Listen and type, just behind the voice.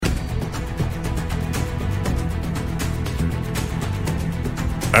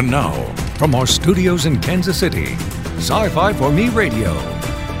And now, from our studios in Kansas City, Sci-Fi for Me Radio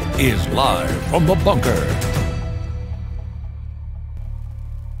is live from the bunker.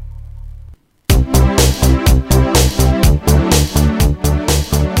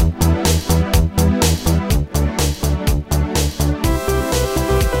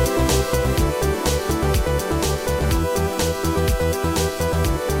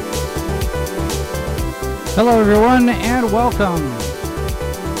 Hello, everyone, and welcome.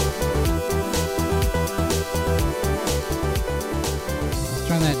 Let's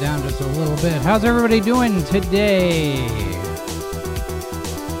turn that down just a little bit. How's everybody doing today?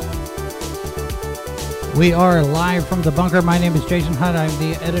 We are live from the bunker. My name is Jason Hunt. I'm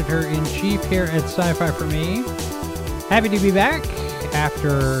the editor-in-chief here at Sci-Fi for Me. Happy to be back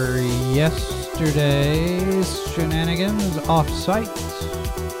after yesterday's shenanigans off-site.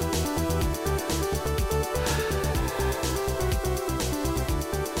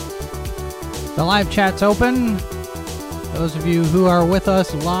 The live chat's open. Those of you who are with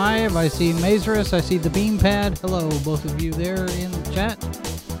us live, I see Mazerus, I see the Beampad. Hello, both of you there in the chat.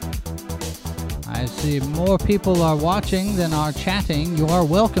 I see more people are watching than are chatting. You are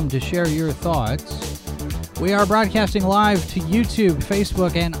welcome to share your thoughts. We are broadcasting live to YouTube,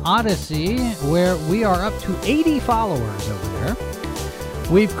 Facebook, and Odyssey, where we are up to 80 followers over there.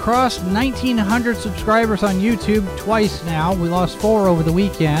 We've crossed 1,900 subscribers on YouTube twice now. We lost 4 over the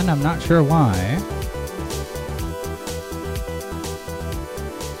weekend. I'm not sure why.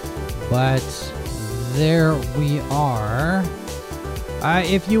 But there we are.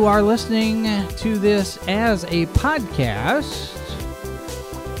 If you are listening to this as a podcast,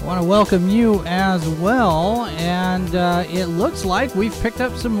 I want to welcome you as well. And it looks like we've picked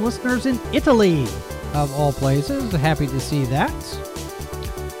up some listeners in Italy, of all places. Happy to see that.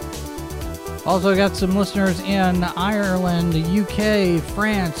 Also got some listeners in Ireland, UK,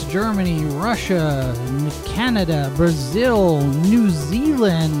 France, Germany, Russia, Canada, Brazil, New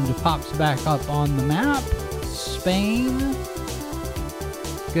Zealand pops back up on the map, Spain.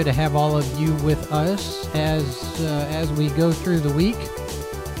 Good to have all of you with us as we go through the week.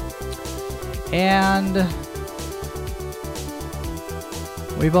 And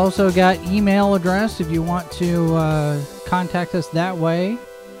we've also got email address if you want to contact us that way.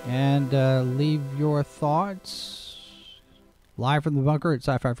 And leave your thoughts live from the bunker at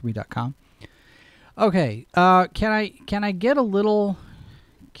sci-fi4me.com. Okay, can I get a little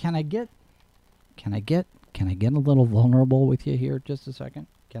vulnerable with you here just a second?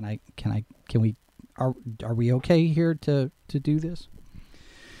 Are we okay here to do this?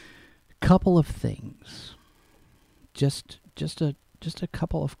 Couple of things. Just a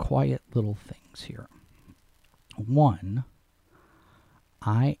couple of quiet little things here. One,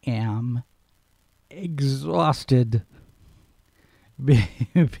 I am exhausted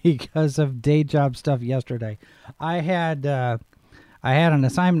because of day job stuff yesterday. I had an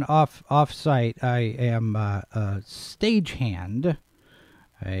assignment off-site. I am a stagehand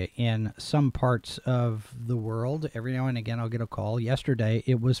in some parts of the world. Every now and again I'll get a call. Yesterday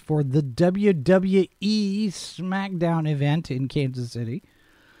it was for the WWE SmackDown event in Kansas City.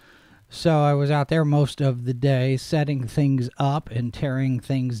 So I was out there most of the day setting things up and tearing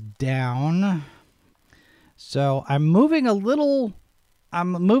things down. So I'm moving a little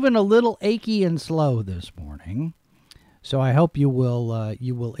achy and slow this morning. So I hope you will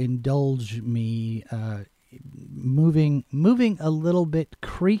indulge me moving a little bit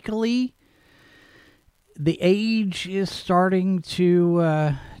creakily. The age is starting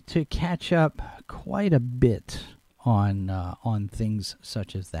to catch up quite a bit on things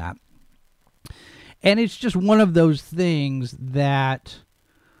such as that. And it's just one of those things that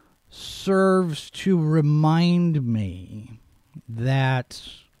serves to remind me that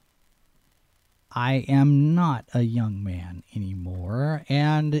I am not a young man anymore.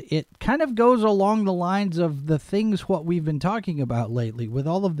 And it kind of goes along the lines of the things what we've been talking about lately with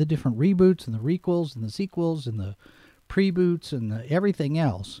all of the different reboots and the requels and the sequels and the pre-boots and everything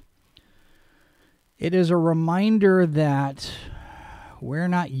else. It is a reminder that we're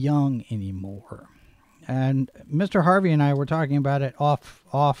not young anymore. And Mr. Harvey and I were talking about it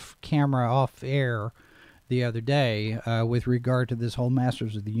off camera, off air the other day with regard to this whole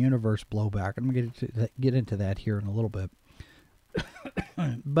Masters of the Universe blowback. I'm going to get into that here in a little bit.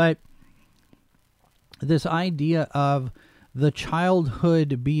 But this idea of the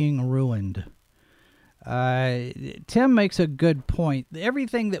childhood being ruined. Tim makes a good point.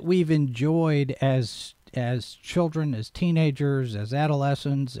 Everything that we've enjoyed as children, as teenagers, as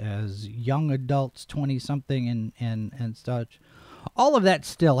adolescents, as young adults, 20-something and such, all of that's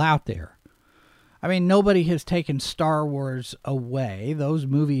still out there. I mean, nobody has taken Star Wars away. Those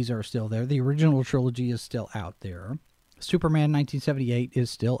movies are still there. The original trilogy is still out there. Superman 1978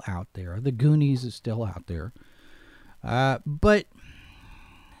 is still out there. The Goonies is still out there. But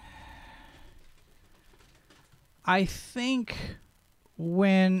I think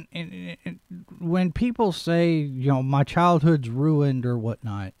when people say, you know, my childhood's ruined or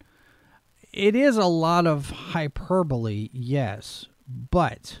whatnot, it is a lot of hyperbole, yes.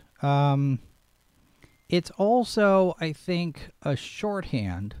 But it's also, I think, a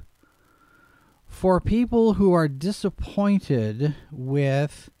shorthand for people who are disappointed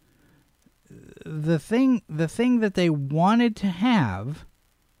with the thing that they wanted to have,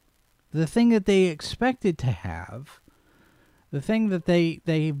 the thing that they expected to have, the thing that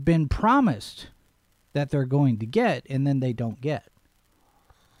they've been promised that they're going to get, and then they don't get.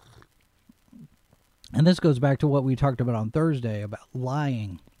 And this goes back to what we talked about on Thursday about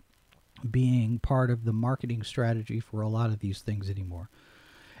lying being part of the marketing strategy for a lot of these things anymore.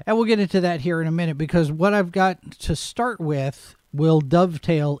 And we'll get into that here in a minute, because what I've got to start with will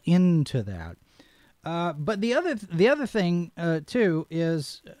dovetail into that. But the other thing too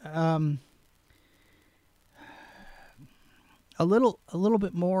is a little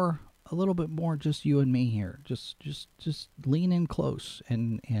bit more just you and me here. Just lean in close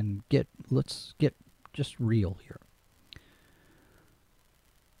and let's get just real here.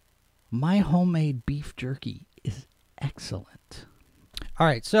 My homemade beef jerky is excellent. All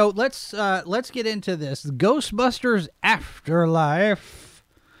right, so let's get into this. Ghostbusters Afterlife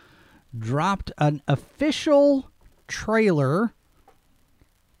dropped an official trailer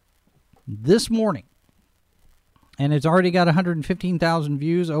this morning, and it's already got 115,000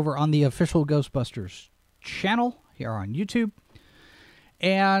 views over on the official Ghostbusters channel here on YouTube.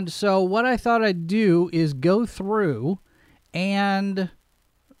 And so what I thought I'd do is go through and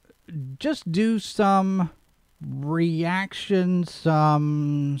just do some reaction,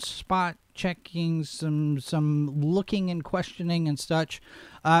 some spot checking, some looking and questioning and such.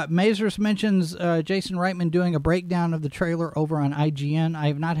 Mazers mentions Jason Reitman doing a breakdown of the trailer over on IGN. I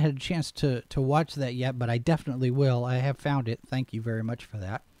have not had a chance to watch that yet, but I definitely will. I have found it. Thank you very much for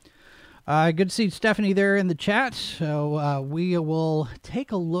that. Good to see Stephanie there in the chat. So we will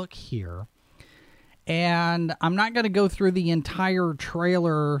take a look here. And I'm not going to go through the entire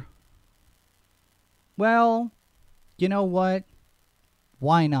trailer. Well, you know what?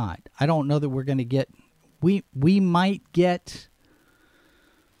 Why not? I don't know that we're going to get... We might get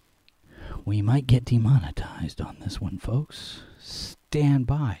demonetized on this one, folks. Stand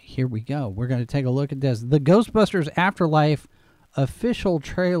by. Here we go. We're going to take a look at this. The Ghostbusters Afterlife official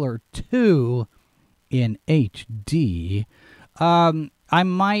trailer 2 in HD. I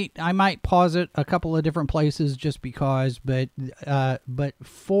might pause it a couple of different places just because, but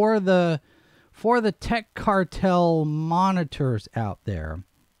for the tech cartel monitors out there,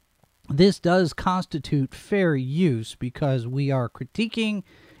 this does constitute fair use because we are critiquing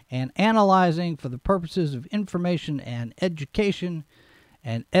and analyzing for the purposes of information and education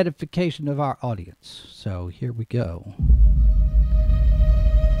and edification of our audience. So here we go.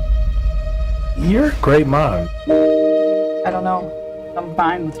 You're a great mom. I don't know. I'm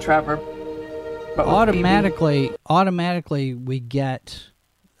fine with Trevor. But with automatically we get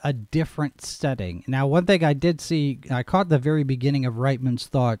a different setting. Now, one thing I did see, I caught the very beginning of Reitman's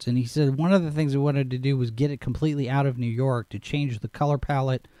thoughts, and he said one of the things he wanted to do was get it completely out of New York, to change the color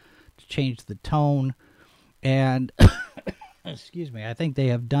palette, to change the tone, and excuse me, I think they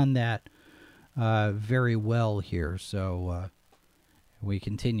have done that very well here. So we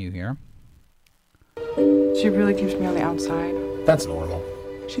continue here. She really keeps me on the outside. That's normal.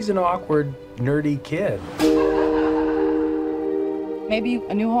 She's an awkward, nerdy kid. Maybe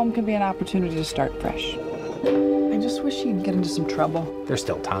a new home could be an opportunity to start fresh. I just wish she'd get into some trouble. There's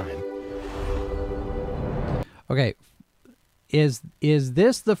still time. Okay, is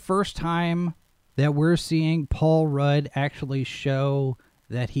this the first time that we're seeing Paul Rudd actually show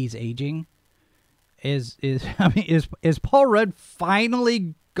that he's aging? Is Paul Rudd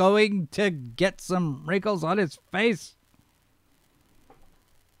finally going to get some wrinkles on his face?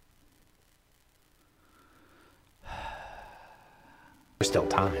 There's still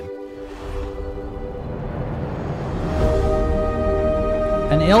time.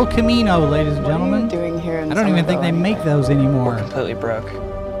 An El Camino, ladies and gentlemen. What are you doing here in I don't even think they make those anymore. We're completely broke,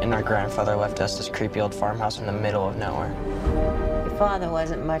 and our grandfather left us this creepy old farmhouse in the middle of nowhere. Your father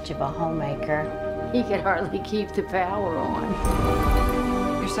wasn't much of a homemaker. He could hardly keep the power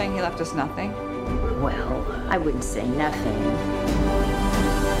on. You're saying he left us nothing? Well, I wouldn't say nothing.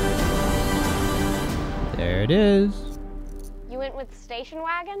 There it is. You went with the station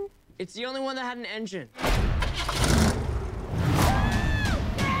wagon? It's the only one that had an engine.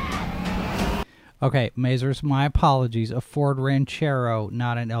 Okay, Mazers, my apologies. A Ford Ranchero,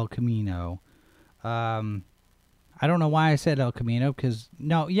 not an El Camino. I don't know why I said El Camino, because...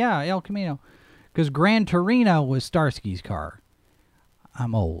 No, yeah, El Camino. Because Gran Torino was Starsky's car.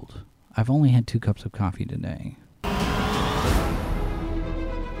 I'm old. I've only had 2 cups of coffee today.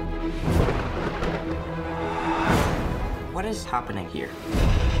 What is happening here?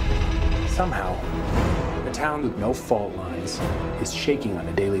 Somehow, a town with no fault lines is shaking on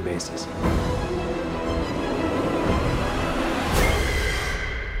a daily basis.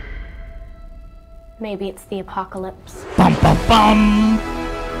 Maybe it's the apocalypse. Bum, bum, bum!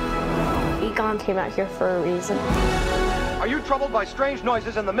 Egon came out here for a reason. Are you troubled by strange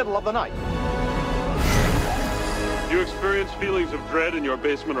noises in the middle of the night? Do you experience feelings of dread in your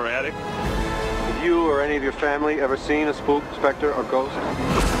basement or attic? Have you or any of your family ever seen a spook, specter, or ghost?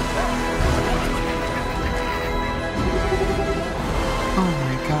 Oh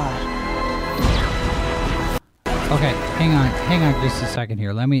my god. Okay, hang on just a second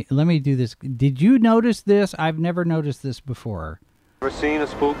here. Let me do this. Did you notice this? I've never noticed this before. Ever seen a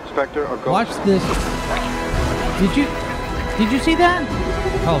spook, specter, or ghost? Watch this. Did you see that?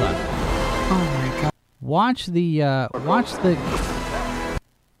 Hold on. Oh my god. Watch the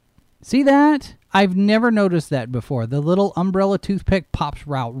See that? I've never noticed that before. The little umbrella toothpick pops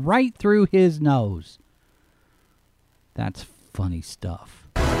right through his nose. That's funny stuff.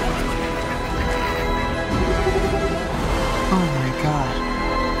 Oh my god.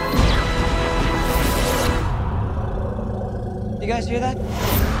 You guys hear that?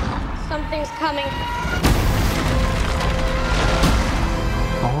 Something's coming.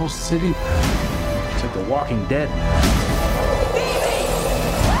 The whole city. It's like The Walking Dead.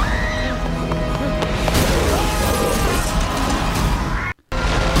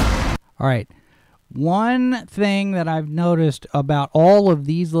 All right. One thing that I've noticed about all of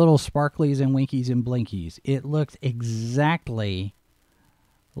these little sparklies and winkies and blinkies, it looked exactly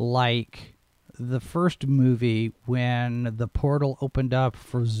like the first movie when the portal opened up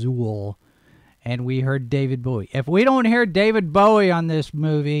for Zool and we heard David Bowie. If we don't hear David Bowie on this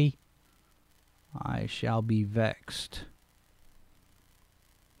movie, I shall be vexed.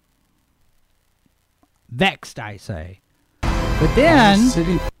 Vexed, I say. But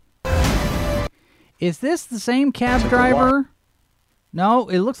then... Is this the same cab driver? No,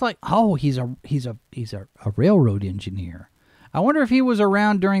 it looks like he's a railroad engineer. I wonder if he was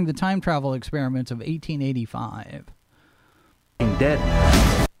around during the time travel experiments of 1885.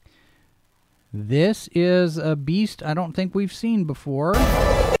 Dead. This is a beast I don't think we've seen before.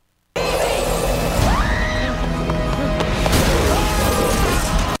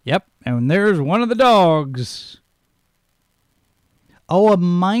 Yep, and there's one of the dogs. Oh, a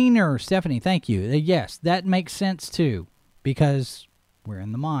miner, Stephanie, thank you. Yes, that makes sense, too, because we're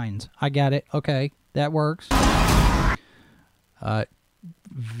in the mines. I got it. Okay, that works.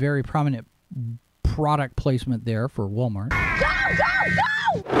 Very prominent product placement there for Walmart. Go,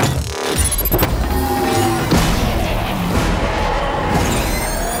 go, go!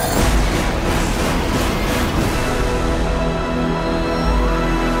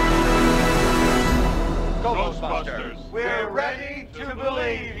 Ghostbusters, we're ready to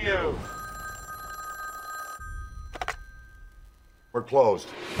believe you. We're closed.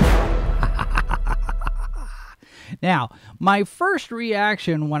 Now, my first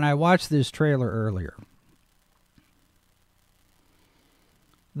reaction when I watched this trailer earlier,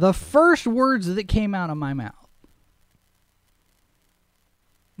 the first words that came out of my mouth,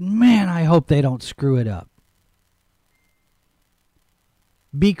 man, I hope they don't screw it up.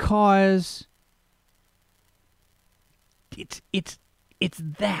 Because it's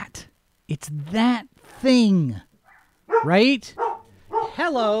that thing, right?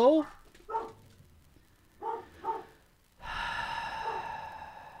 Hello.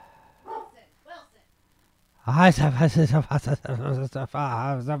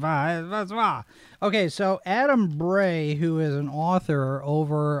 Okay, so Adam Bray, who is an author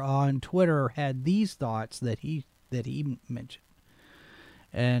over on Twitter, had these thoughts that he mentioned,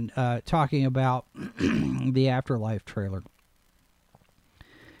 and talking about the Afterlife trailer.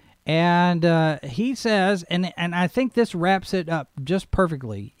 And he says, and I think this wraps it up just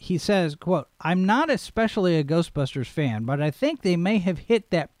perfectly. He says, quote, "I'm not especially a Ghostbusters fan, but I think they may have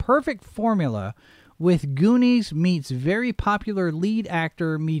hit that perfect formula with Goonies meets very popular lead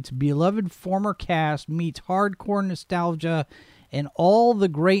actor meets beloved former cast meets hardcore nostalgia and all the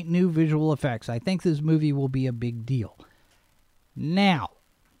great new visual effects. I think this movie will be a big deal." Now,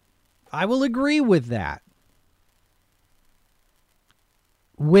 I will agree with that.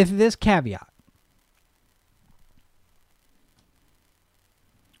 with this caveat.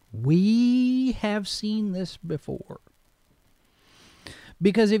 We have seen this before.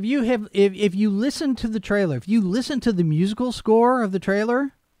 Because if you listen to the trailer, if you listen to the musical score of the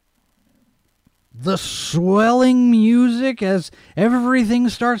trailer, the swelling music as everything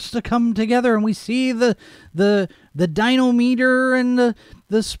starts to come together, and we see the dynamometer and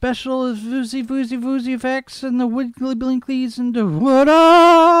the special foozy effects and the wiggly blinklies and the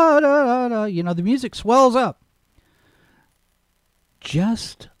the music swells up,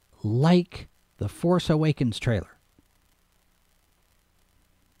 just like the Force Awakens trailer.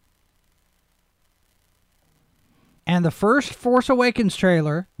 And the first Force Awakens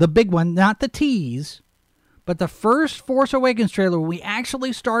trailer, the big one, not the tease, but the first Force Awakens trailer, we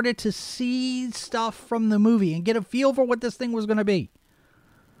actually started to see stuff from the movie and get a feel for what this thing was going to be.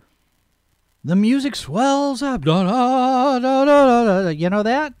 The music swells up. Da, da, da, da, da. You know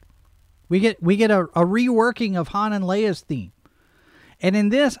that? We get a reworking of Han and Leia's theme. And in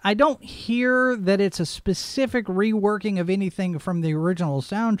this, I don't hear that it's a specific reworking of anything from the original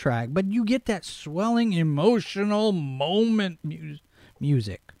soundtrack, but you get that swelling, emotional moment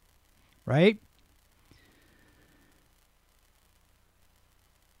music, right?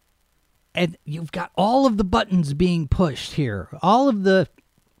 And you've got all of the buttons being pushed here, all of the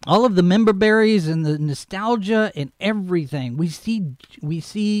member berries and the nostalgia and everything. We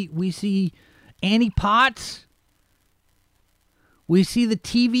see Annie Potts. We see the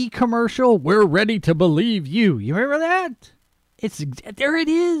TV commercial, "We're ready to believe you." You remember that? There it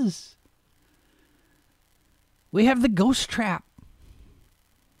is. We have the ghost trap.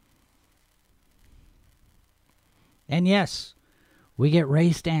 And yes, we get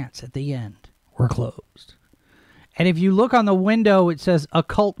Rey's dance at the end. We're closed. And if you look on the window, it says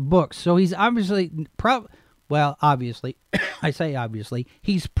occult books. So he's obviously, obviously, I say obviously,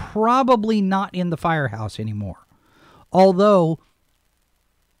 he's probably not in the firehouse anymore. Although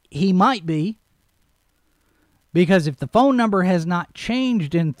he might be, because if the phone number has not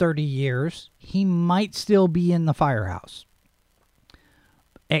changed in 30 years, he might still be in the firehouse.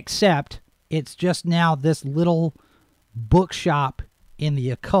 Except it's just now this little bookshop in the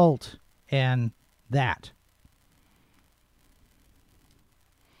occult and that.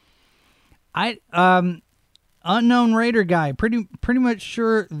 Unknown Raider guy, pretty much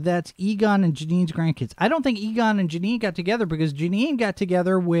sure that's Egon and Janine's grandkids. I don't think Egon and Janine got together because Janine got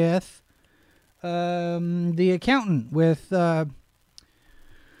together with the accountant, with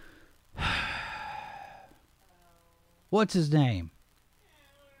what's his name?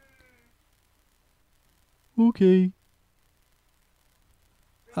 Okay.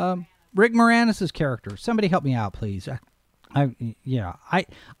 Rick Moranis' character. Somebody help me out, please. I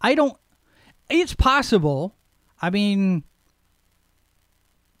don't. It's possible. I mean,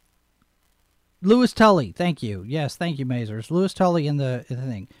 Louis Tully. Thank you. Yes, thank you, Mazers. Louis Tully in the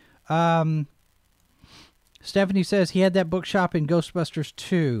thing. Stephanie says he had that bookshop in Ghostbusters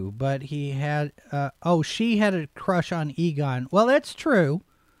 2, but he had. She had a crush on Egon. Well, that's true.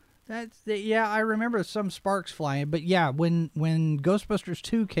 I remember some sparks flying. But yeah, when Ghostbusters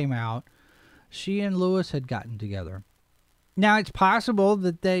 2 came out, she and Louis had gotten together. Now it's possible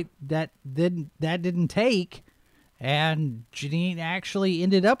that that didn't take, and Janine actually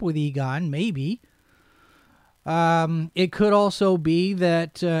ended up with Egon. Maybe. It could also be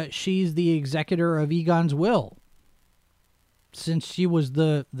that she's the executor of Egon's will, since she was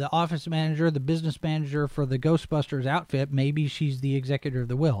the office manager, the business manager for the Ghostbusters outfit. Maybe she's the executor of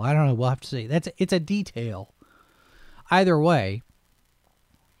the will. I don't know. We'll have to see. It's a detail. Either way.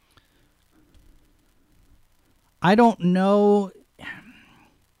 I don't know.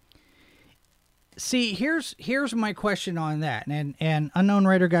 See, here's my question on that. And Unknown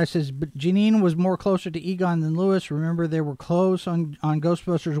Raider guy says, but Janine was more closer to Egon than Louis. Remember, they were close on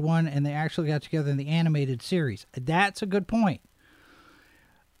Ghostbusters 1, and they actually got together in the animated series. That's a good point.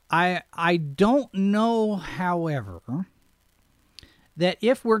 I don't know, however, that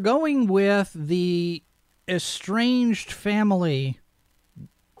if we're going with the estranged family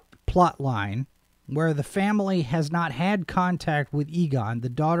plot line, where the family has not had contact with Egon, the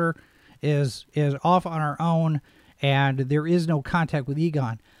daughter is off on her own, and there is no contact with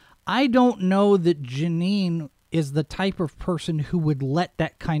Egon. I don't know that Janine is the type of person who would let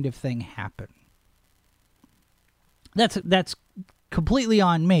that kind of thing happen. That's completely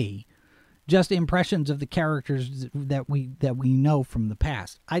on me. Just impressions of the characters that we know from the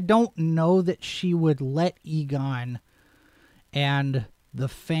past. I don't know that she would let Egon and the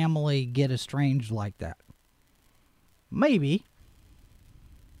family get estranged like that. Maybe.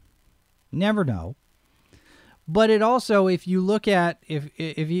 Never know. But it also, if you look at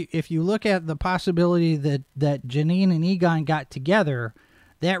if you look at the possibility that Janine and Egon got together,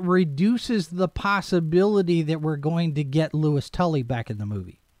 that reduces the possibility that we're going to get Louis Tully back in the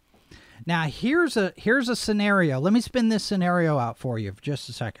movie. Now, here's a scenario. Let me spin this scenario out for you for just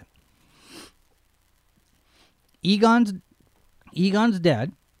a second. Egon's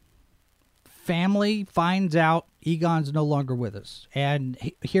dead. Family finds out Egon's no longer with us. And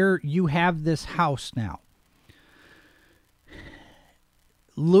here you have this house now.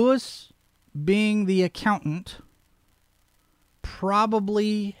 Louis, being the accountant,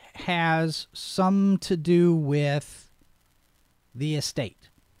 probably has some to do with the estate.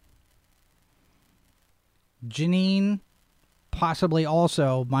 Janine possibly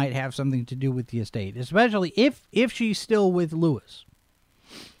also might have something to do with the estate, especially if she's still with Louis.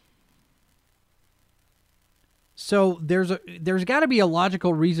 So there's got to be a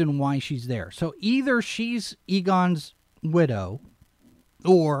logical reason why she's there. So either she's Egon's widow,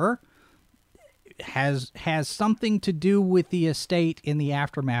 or has something to do with the estate in the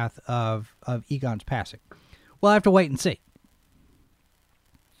aftermath of Egon's passing. We'll have to wait and see.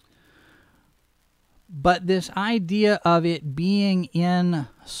 But this idea of it being in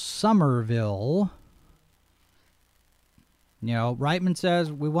Somerville, you know, Reitman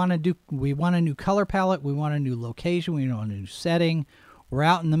says we want a new color palette, we want a new location, we want a new setting. We're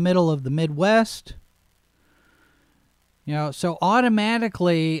out in the middle of the Midwest. You know, so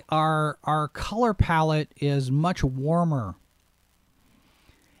automatically our color palette is much warmer.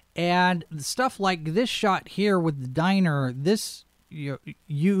 And stuff like this shot here with the diner, this you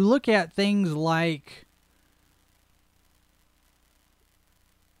look at things like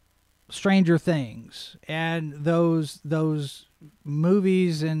Stranger Things and those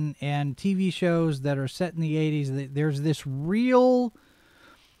movies and TV shows that are set in the 80s. There's this real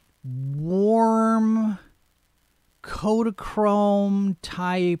warm Kodachrome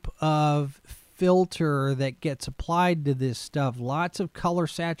type of filter that gets applied to this stuff. Lots of color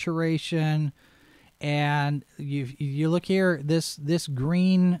saturation. And you look here, this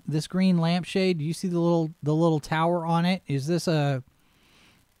green lampshade. Do you see the little tower on it? Is this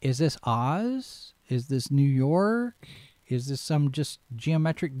Oz? Is this New York? Is this some just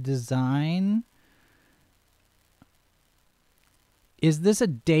geometric design? Is this a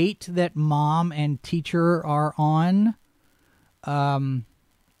date that mom and teacher are on? And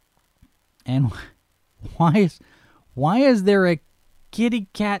why is there a kitty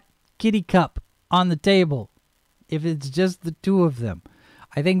cup on the table if it's just the two of them?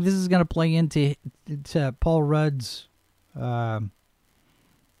 I think this is going to play into Paul Rudd's.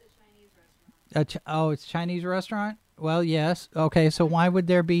 It's Chinese restaurant. Well, yes. Okay, so why would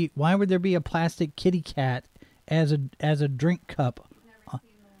there be a plastic kitty cat as a drink cup?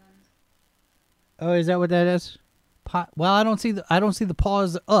 Oh, is that what that is? Well, I don't see the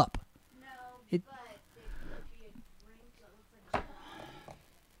paws up. No, but it could be a drink that looks like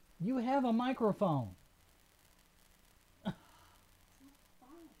a... You have a microphone.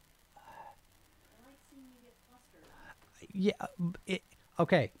 Yeah.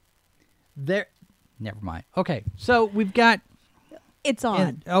 Okay. Never mind. Okay. So we've got. It's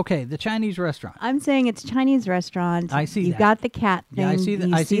on. Okay, the Chinese restaurant. I'm saying it's Chinese restaurant. I see. You've got the cat thing. Yeah, I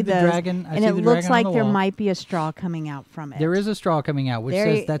see the dragon. And it looks like there might be a straw coming out from it. There is a straw coming out, which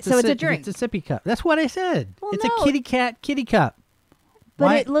says that's it's a drink. It's a sippy cup. That's what I said. Well, it's no. a kitty cup.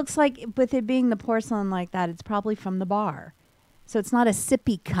 But it looks like, with it being the porcelain like that, it's probably from the bar. So it's not a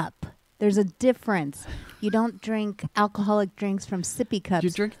sippy cup. There's a difference. You don't drink alcoholic drinks from sippy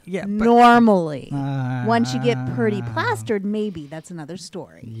cups normally. Once you get pretty plastered, maybe. That's another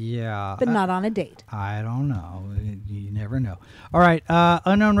story. Yeah. But not on a date. I don't know. You never know. All right.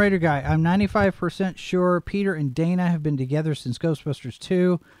 Unknown Raider Guy. I'm 95% sure Peter and Dana have been together since Ghostbusters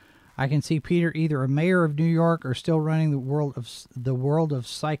 2. I can see Peter either a mayor of New York or still running the world of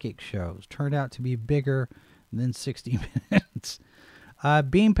psychic shows. Turned out to be bigger than 60 Minutes.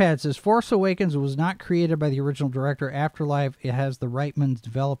 Beampad says, Force Awakens was not created by the original director. Afterlife, it has the Reitmans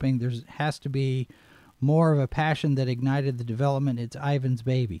developing. There has to be more of a passion that ignited the development. It's Ivan's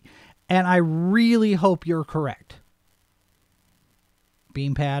baby. And I really hope you're correct.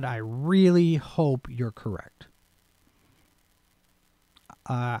 Beampad, I really hope you're correct.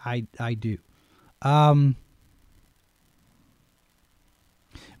 I do.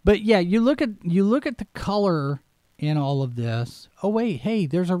 But yeah, you look at the color in all of this. Oh wait, hey,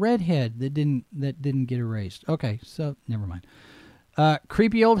 there's a redhead that didn't get erased. Okay, so never mind.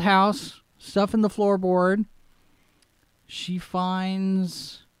 Creepy old house, stuff in the floorboard. She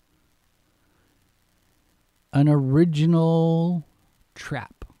finds an original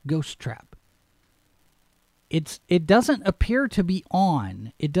trap, ghost trap. it doesn't appear to be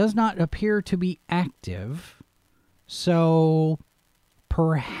on. It does not appear to be active. So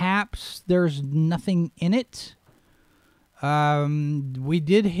perhaps there's nothing in it. We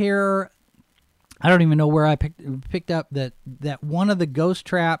did hear, I don't even know where I picked up that one of the ghost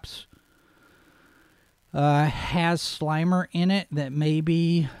traps has Slimer in it. That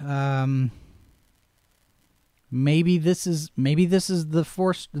maybe this is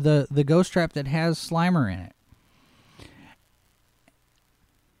the ghost trap that has Slimer in it.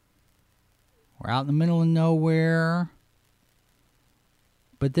 We're out in the middle of nowhere.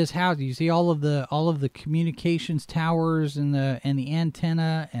 But this house, you see all of the communications towers and the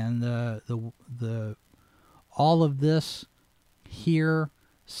antenna and the all of this here,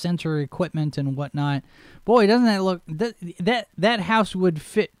 sensor equipment and whatnot. Boy, doesn't that look that house would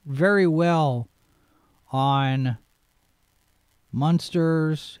fit very well on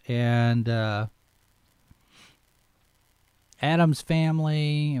Munsters and Addams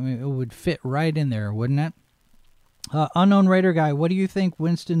Family. I mean, it would fit right in there, wouldn't it? Unknown Raider Guy, what do you think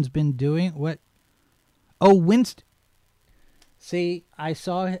Winston's been doing? What? Oh, Winston. See, I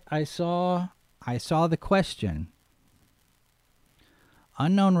saw the question.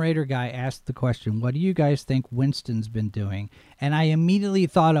 Unknown Raider Guy asked the question, what do you guys think Winston's been doing? And I immediately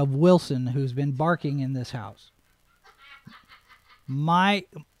thought of Wilson, who's been barking in this house. My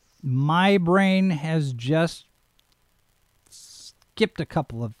brain has just skipped a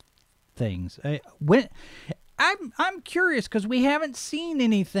couple of things. I'm curious because we haven't seen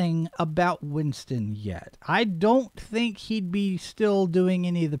anything about Winston yet. I don't think he'd be still doing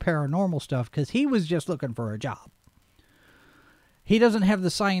any of the paranormal stuff because he was just looking for a job. He doesn't have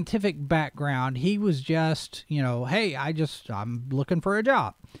the scientific background. He was just, hey, I'm looking for a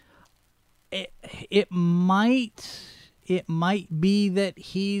job. It might be that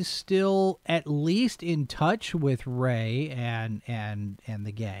he's still at least in touch with Ray and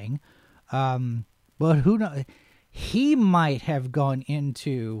the gang. But who knows? He might have gone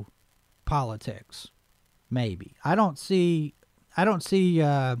into politics. Maybe. I don't see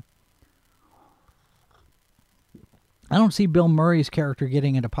Bill Murray's character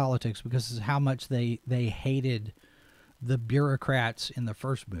getting into politics because of how much they hated the bureaucrats in the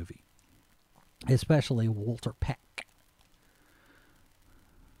first movie, especially Walter Peck.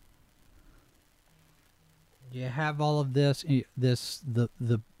 You have all of the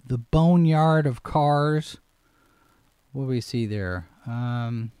boneyard of cars. What do we see there?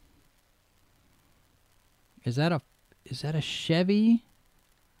 Is that a Chevy?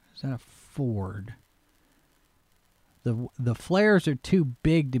 Is that a Ford? The flares are too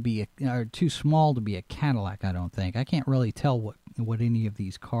big to be too small to be a Cadillac, I don't think. I can't really tell what any of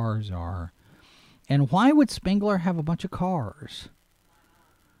these cars are. And why would Spengler have a bunch of cars?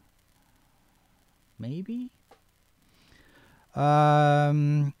 Maybe?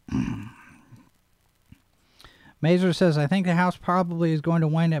 Mazer says, I think the house probably is going to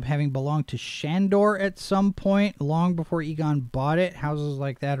wind up having belonged to Shandor at some point, long before Egon bought it. Houses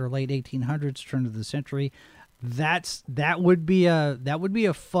like that are late 1800s, turn of the century. That would be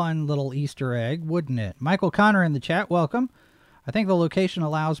a fun little Easter egg, wouldn't it? Michael Connor in the chat, welcome. I think the location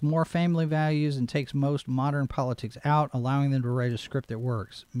allows more family values and takes most modern politics out, allowing them to write a script that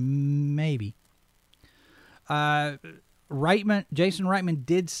works. Maybe. Jason Reitman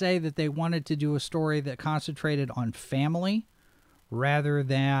did say that they wanted to do a story that concentrated on family rather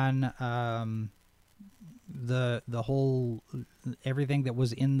than the whole everything that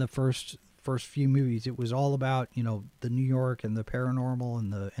was in the first few movies. It was all about the New York and the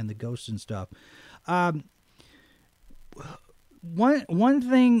paranormal and the ghosts and stuff. One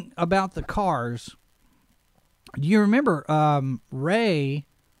thing about the cars. Do you remember Ray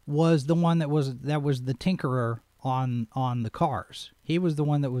was the one that was the tinkerer on the cars. He was the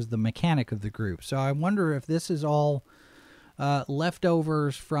one that was the mechanic of the group. So I wonder if this is all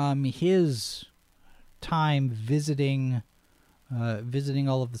leftovers from his time visiting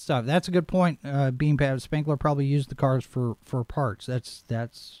all of the stuff. That's a good point. Beanpad Spengler probably used the cars for parts.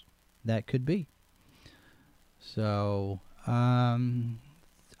 That could be. So I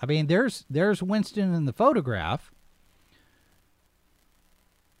mean, there's Winston in the photograph.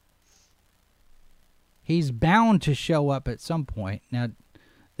 He's bound to show up at some point. Now,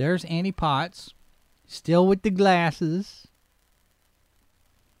 there's Annie Potts, still with the glasses.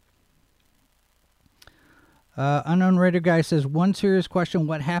 Unknown Raider Guy says, one serious question,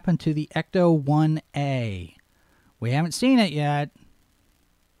 what happened to the Ecto-1A? We haven't seen it yet.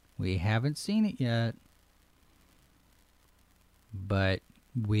 But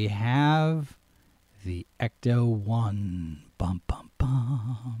we have the Ecto-1. Bum, bum,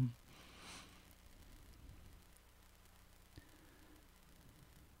 bum.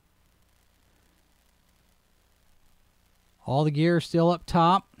 All the gear is still up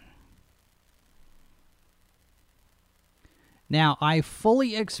top. Now, I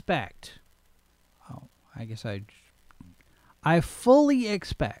fully expect... Oh, I guess I fully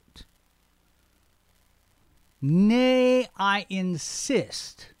expect... Nay, I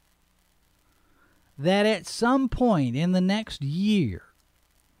insist that at some point in the next year,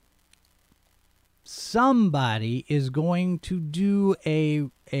 somebody is going to do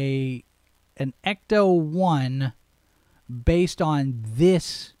an Ecto-1 based on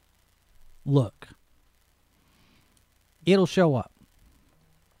this look. It'll show up.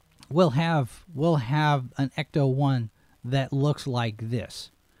 We'll have an Ecto-1 that looks like this.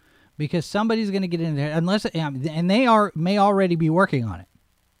 Because somebody's going to get in there, unless and they may already be working on it.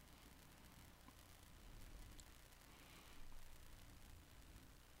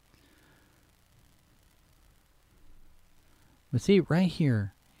 But see, right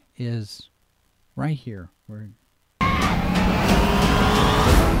here. You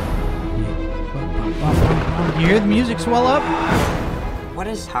hear the music swell up? What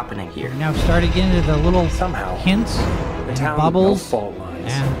is happening here? Now starting to get into the little Somehow, hints the and town bubbles. with no fault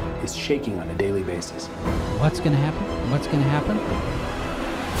lines And is shaking on a daily basis. what's going to happen? What's going to happen?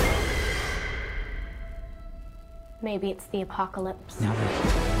 Maybe it's the apocalypse. Now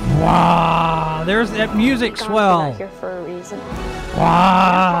wow, there's that music Egon's swell. out here for a reason.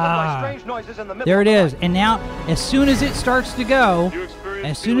 Wow. There it is. And now, as soon as it starts to go,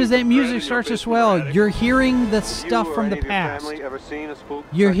 as soon as that music starts to swell, you're hearing the stuff from the past.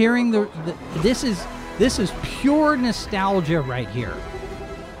 You're hearing this is pure nostalgia right here,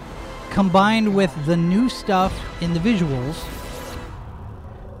 combined with the new stuff in the visuals.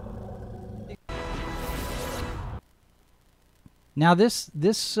 Now this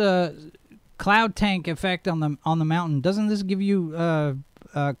cloud tank effect on the mountain, doesn't this give you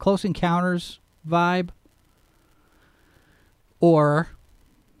Close Encounters vibe? Or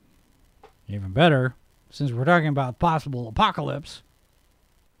even better, since we're talking about possible apocalypse,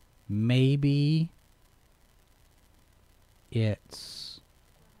 maybe it's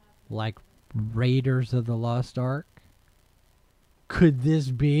like Raiders of the Lost Ark? Could this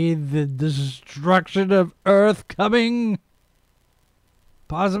be the destruction of Earth coming?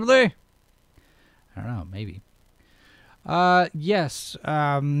 Possibly. I don't know, maybe. Yes,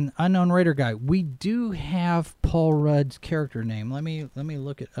 Unknown Raider Guy. We do have Paul Rudd's character name. Let me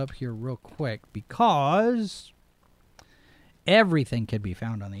look it up here real quick, because everything can be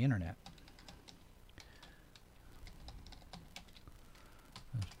found on the internet.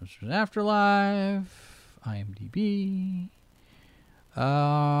 Ghostbusters Afterlife, IMDb.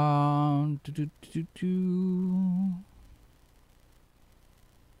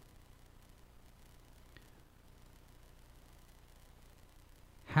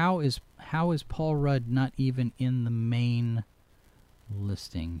 How is Paul Rudd not even in the main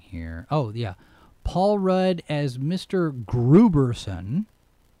listing here? Oh, yeah. Paul Rudd as Mr. Gruberson.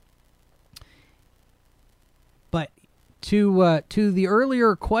 But to the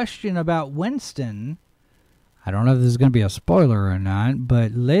earlier question about Winston, I don't know if this is going to be a spoiler or not,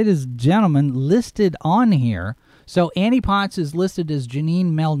 but ladies and gentlemen, listed on here. So Annie Potts is listed as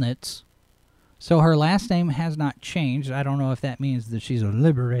Janine Melnitz. So her last name has not changed. I don't know if that means that she's a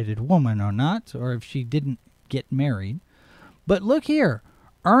liberated woman or not, or if she didn't get married. But look here.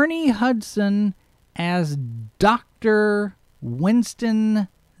 Ernie Hudson as Dr. Winston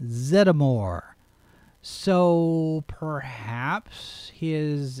Zeddemore. So perhaps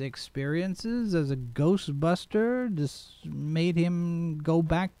his experiences as a Ghostbuster just made him go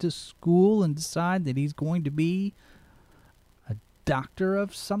back to school and decide that he's going to be a doctor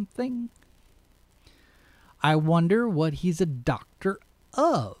of something? I wonder what he's a doctor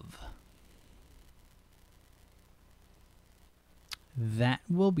of. That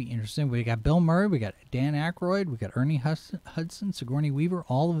will be interesting. We got Bill Murray, we got Dan Aykroyd, we got Ernie Hudson, Sigourney Weaver,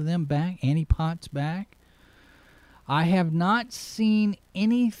 all of them back. Annie Potts back. I have not seen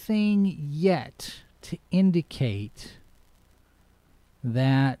anything yet to indicate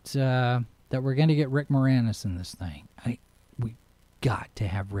that that we're going to get Rick Moranis in this thing. We got to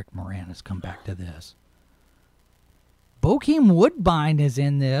have Rick Moranis come back to this. Bokeem Woodbine is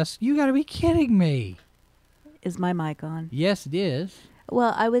in this. You got to be kidding me. Is my mic on? Yes, it is.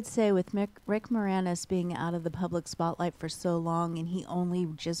 Well, I would say with Rick Moranis being out of the public spotlight for so long, and he only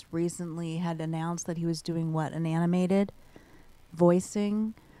just recently had announced that he was doing an animated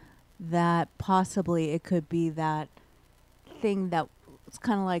voicing, that possibly it could be that thing that it's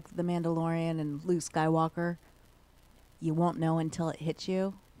kind of like The Mandalorian and Luke Skywalker. You won't know until it hits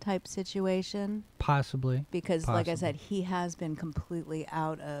you type situation. Possibly. Because, like I said, he has been completely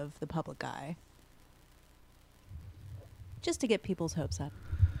out of the public eye. just to get people's hopes up.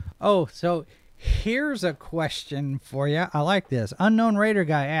 Oh, so here's a question for you. I like this. Unknown Raider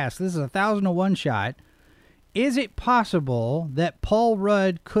guy asks, this is a 1,000-to-1 shot. Is it possible that Paul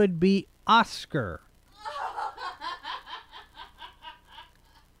Rudd could be Oscar?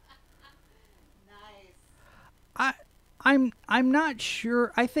 I'm not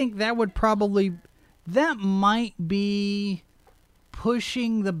sure. I think that might be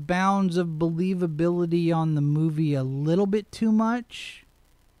pushing the bounds of believability on the movie a little bit too much.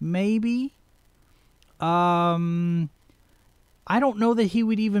 Maybe. I don't know that he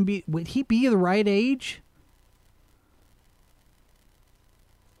would even be. Would he be the right age?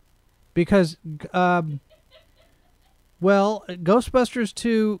 Because, Ghostbusters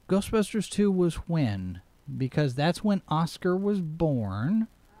 2 was when? Because that's when Oscar was born.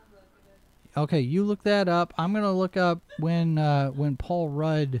 Okay, you look that up. I'm gonna look up when Paul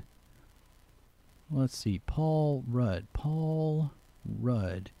Rudd. Let's see, Paul Rudd. Paul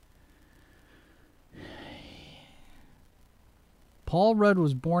Rudd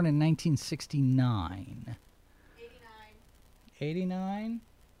was born in 1969. 89.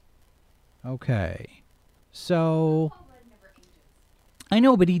 Okay, so. I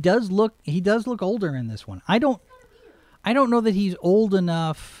know, but he does look older in this one. I don't know that he's old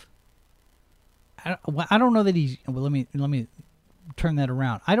enough. I don't know that he's. Well, let me turn that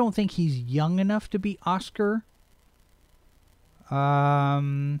around. I don't think he's young enough to be Oscar.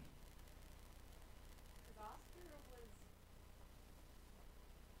 I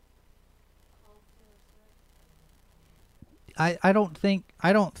don't think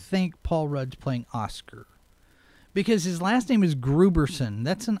Paul Rudd's playing Oscar. Because his last name is Gruberson.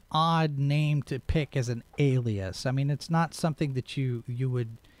 That's an odd name to pick as an alias. I mean, it's not something that you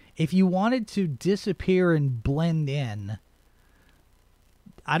would... If you wanted to disappear and blend in,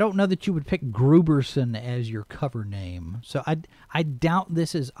 I don't know that you would pick Gruberson as your cover name. So I doubt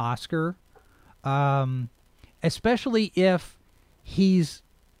this is Oscar. Especially if he's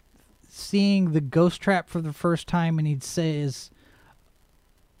seeing the ghost trap for the first time and he says,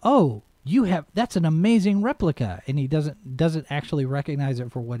 "Oh, that's an amazing replica," and he doesn't actually recognize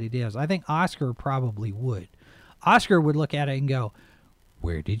it for what it is. I think Oscar probably would. Oscar would look at it and go,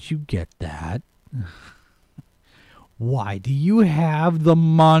 "Where did you get that? Why do you have the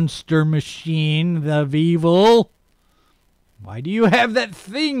monster machine of evil? Why do you have that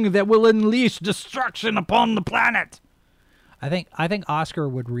thing that will unleash destruction upon the planet?" I think Oscar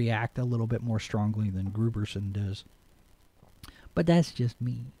would react a little bit more strongly than Gruberson does. But that's just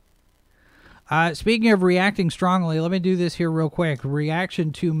me. Speaking of reacting strongly, let me do this here real quick.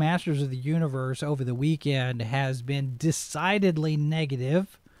 Reaction to Masters of the Universe over the weekend has been decidedly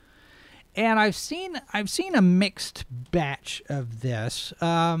negative, and I've seen a mixed batch of this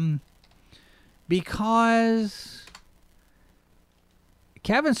because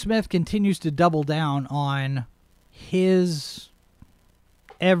Kevin Smith continues to double down on his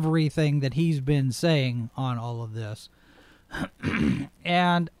everything that he's been saying on all of this,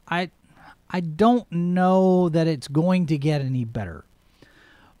 and I don't know that it's going to get any better.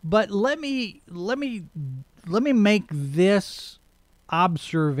 But let me make this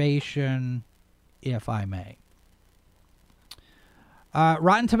observation, if I may.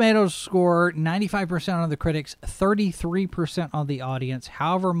 Rotten Tomatoes score 95% on the critics, 33% on the audience.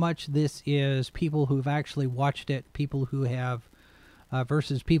 However much this is people who've actually watched it, people who have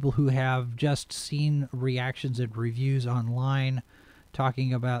versus people who have just seen reactions and reviews online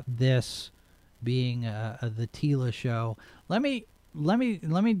talking about this being the Tila show. Let me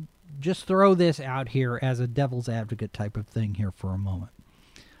just throw this out here as a devil's advocate type of thing here for a moment.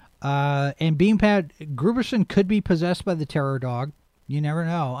 And Beanpad, Gruberson could be possessed by the terror dog. You never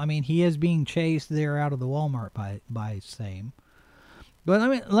know. I mean, he is being chased there out of the Walmart by same.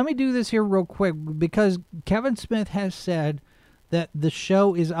 But let me do this here real quick, because Kevin Smith has said that the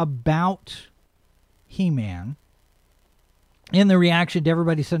show is about He-Man. In the reaction to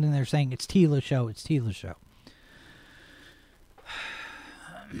everybody sitting there saying, "It's Tila show, it's Tila show."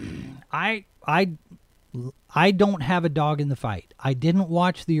 I don't have a dog in the fight. I didn't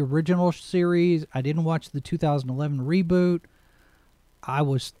watch the original series. I didn't watch the 2011 reboot. I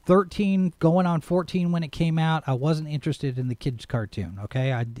was 13, going on 14 when it came out. I wasn't interested in the kids' cartoon.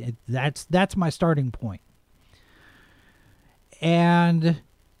 Okay, that's my starting point. And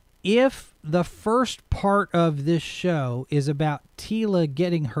if the first part of this show is about Tila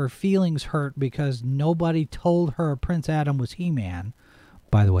getting her feelings hurt because nobody told her Prince Adam was He-Man,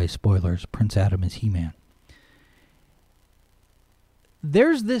 by the way, spoilers, Prince Adam is He-Man.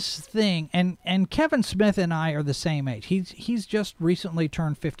 There's this thing, and Kevin Smith and I are the same age. He's just recently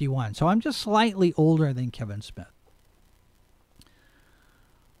turned 51, so I'm just slightly older than Kevin Smith.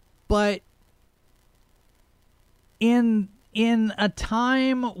 But in a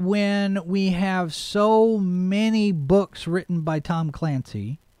time when we have so many books written by Tom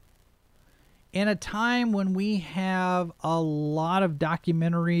Clancy, in a time when we have a lot of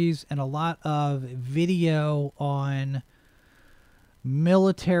documentaries and a lot of video on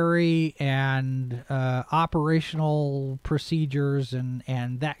military and operational procedures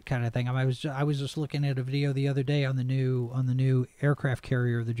and that kind of thing. I was just looking at a video the other day on the new aircraft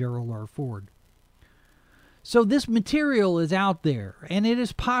carrier, the Gerald R. Ford. So this material is out there, and it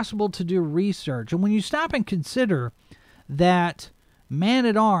is possible to do research. And when you stop and consider that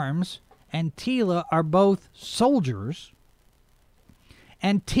Man-at-Arms and Teela are both soldiers,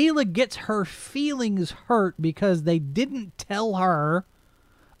 and Teela gets her feelings hurt because they didn't tell her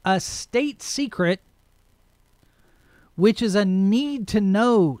a state secret, which is a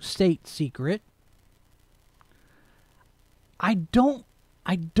need-to-know state secret. I don't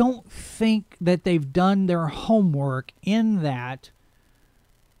think that they've done their homework in that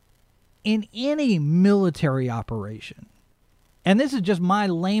in any military operation. And this is just my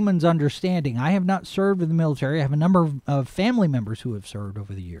layman's understanding. I have not served in the military. I have a number of family members who have served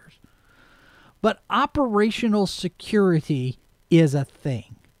over the years. But operational security is a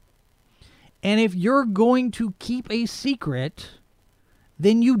thing. And if you're going to keep a secret,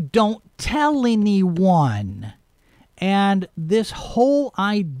 then you don't tell anyone. And this whole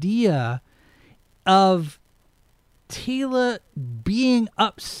idea of Teela being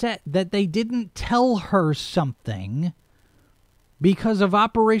upset that they didn't tell her something because of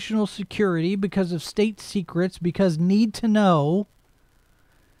operational security, because of state secrets, because need to know,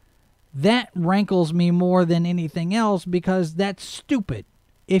 that rankles me more than anything else, because that's stupid.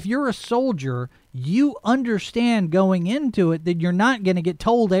 If you're a soldier, you understand going into it that you're not going to get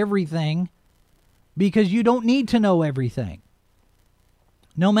told everything, because you don't need to know everything.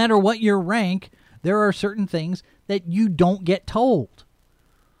 No matter what your rank, there are certain things that you don't get told.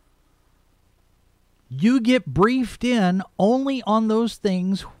 You get briefed in only on those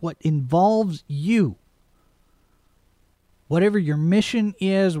things what involves you. Whatever your mission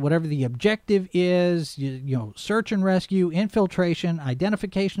is, whatever the objective is, you know, search and rescue, infiltration,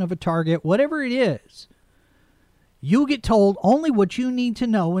 identification of a target, whatever it is, you get told only what you need to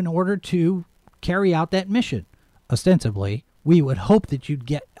know in order to carry out that mission. Ostensibly, we would hope that you'd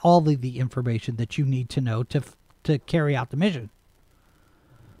get all of the information that you need to know to carry out the mission.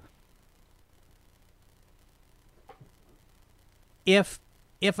 If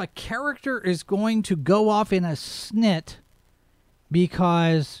a character is going to go off in a snit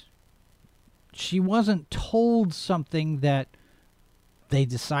because she wasn't told something that they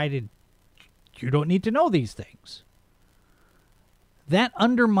decided you don't need to know these things, that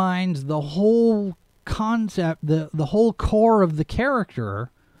undermines the whole concept, the whole core of the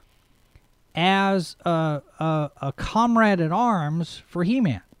character as a comrade at arms for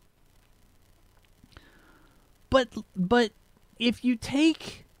He-Man. But if you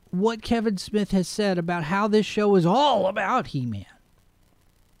take what Kevin Smith has said about how this show is all about He-Man,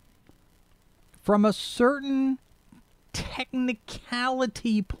 from a certain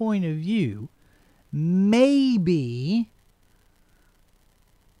technicality point of view, maybe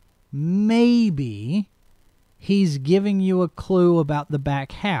he's giving you a clue about the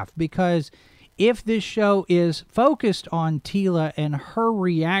back half. Because if this show is focused on Teela and her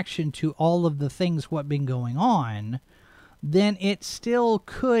reaction to all of the things what been going on, then it still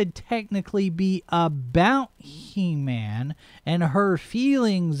could technically be about He-Man and her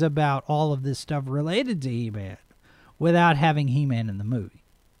feelings about all of this stuff related to He-Man, without having He-Man in the movie,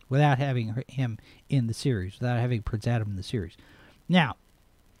 without having him in the series, without having Prince Adam in the series. Now,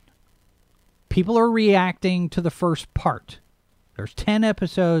 people are reacting to the first part. There's 10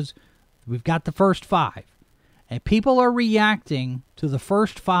 episodes. We've got the first 5. And people are reacting to the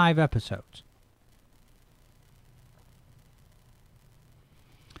first 5 episodes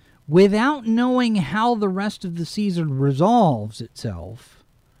without knowing how the rest of the season resolves itself.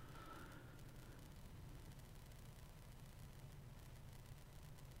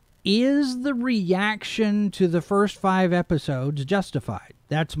 Is the reaction to the first 5 episodes justified?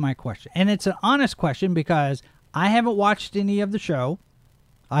 That's my question. And it's an honest question, because I haven't watched any of the show.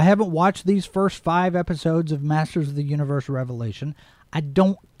 I haven't watched these first 5 episodes of Masters of the Universe Revelation. I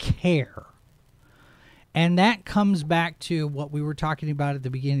don't care. And that comes back to what we were talking about at the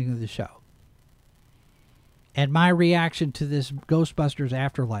beginning of the show. And my reaction to this Ghostbusters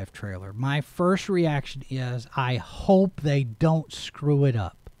Afterlife trailer. My first reaction is, I hope they don't screw it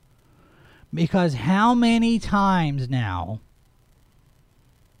up. Because how many times now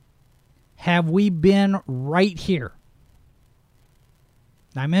have we been right here?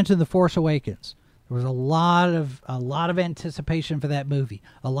 I mentioned The Force Awakens. There was a lot of anticipation for that movie,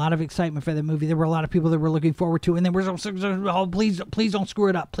 a lot of excitement for that movie. There were a lot of people that were looking forward to it, and there was, oh, please don't screw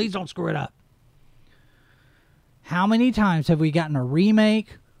it up. Please don't screw it up. How many times have we gotten a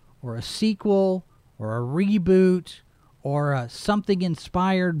remake or a sequel or a reboot or something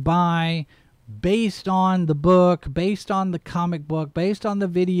inspired by, based on the book, based on the comic book, based on the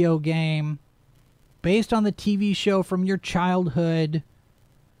video game, based on the TV show from your childhood?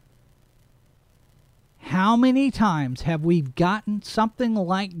 How many times have we gotten something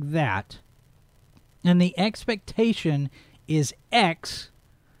like that, and the expectation is X,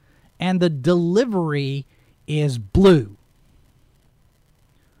 and the delivery is blue?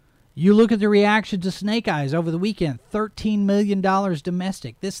 You look at the reaction to Snake Eyes over the weekend, $13 million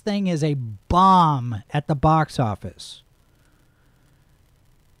domestic. This thing is a bomb at the box office.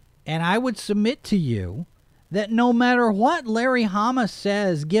 And I would submit to you that no matter what Larry Hama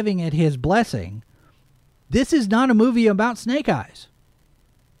says, giving it his blessing, this is not a movie about Snake Eyes.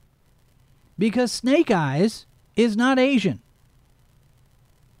 Because Snake Eyes is not Asian.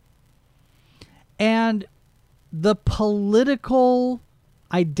 And the political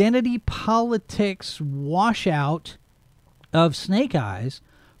identity politics washout of Snake Eyes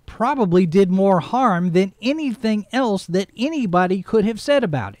probably did more harm than anything else that anybody could have said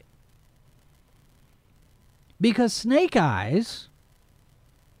about it. Because Snake Eyes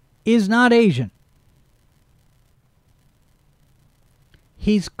is not Asian.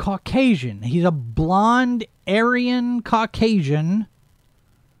 He's Caucasian. He's a blonde, Aryan Caucasian.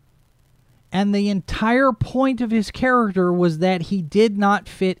 And the entire point of his character was that he did not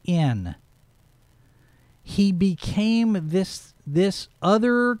fit in. He became this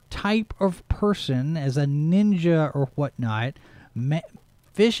other type of person as a ninja or whatnot.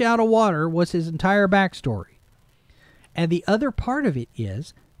 Fish out of water was his entire backstory. And the other part of it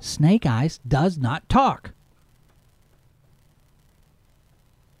is Snake Eyes does not talk.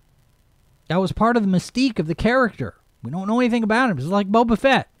 That was part of the mystique of the character. We don't know anything about him. It's like Boba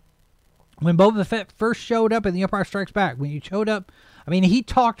Fett. When Boba Fett first showed up in The Empire Strikes Back, when he showed up, I mean, he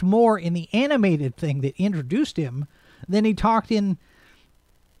talked more in the animated thing that introduced him than he talked in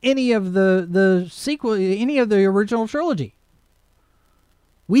any of the sequel, any of the original trilogy.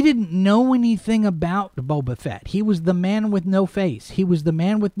 We didn't know anything about Boba Fett. He was the man with no face. He was the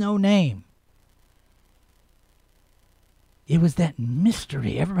man with no name. It was that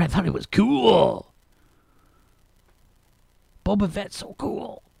mystery. Everybody thought it was cool. Boba Fett's so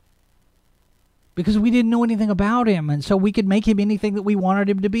cool. Because we didn't know anything about him, and so we could make him anything that we wanted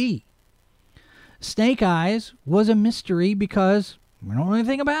him to be. Snake Eyes was a mystery because we don't know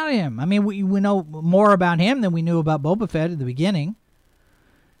anything about him. I mean, we know more about him than we knew about Boba Fett at the beginning.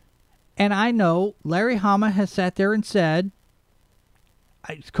 And I know Larry Hama has sat there and said,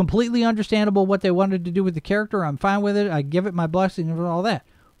 it's completely understandable what they wanted to do with the character. I'm fine with it. I give it my blessing and all that.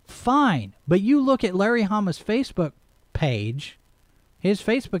 Fine. But you look at Larry Hama's Facebook page, his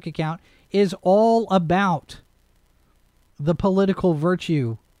Facebook account is all about the political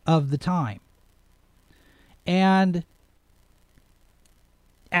virtue of the time. And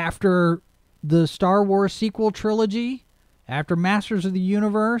after the Star Wars sequel trilogy, after Masters of the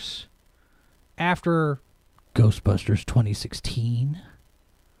Universe, after Ghostbusters 2016,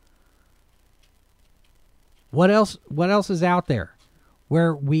 what else is out there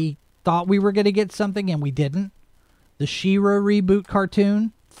where we thought we were going to get something and we didn't? The She-Ra reboot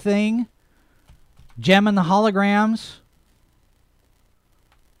cartoon thing, Gem and the Holograms.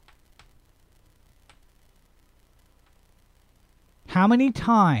 How many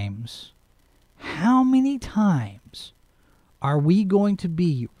times are we going to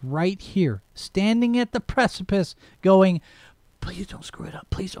be right here, standing at the precipice, going, please don't screw it up,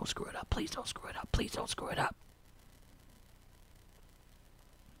 please don't screw it up, please don't screw it up, please don't screw it up.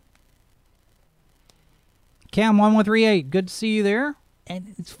 Cam1138, good to see you there.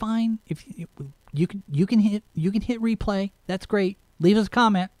 And it's fine if you can hit replay. That's great. Leave us a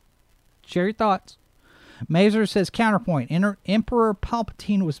comment. Share your thoughts. Mazer says, counterpoint. Emperor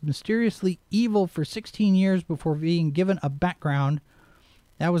Palpatine was mysteriously evil for 16 years before being given a background.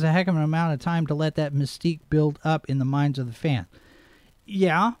 That was a heck of an amount of time to let that mystique build up in the minds of the fan.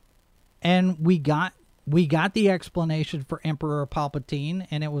 Yeah, and we got the explanation for Emperor Palpatine,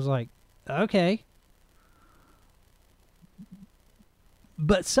 and it was like, okay.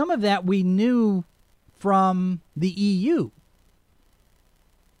 But some of that we knew from the EU.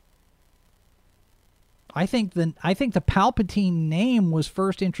 I think the Palpatine name was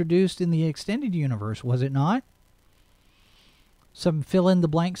first introduced in the extended universe, was it not? some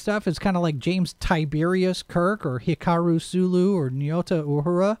fill-in-the-blank stuff. It's kind of like James Tiberius Kirk or Hikaru Sulu or Nyota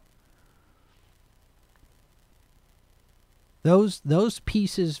Uhura. Those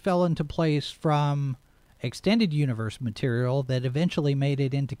pieces fell into place from extended universe material that eventually made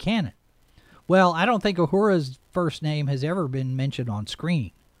it into canon. Well, I don't think Uhura's first name has ever been mentioned on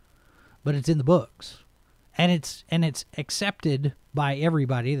screen, but it's in the books, and it's accepted by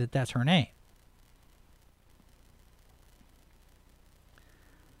everybody that that's her name.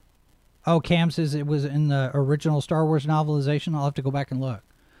 Oh, Cam says it was in the original Star Wars novelization. I'll have to go back and look.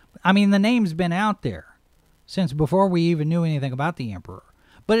 I mean, the name's been out there since before we even knew anything about the Emperor.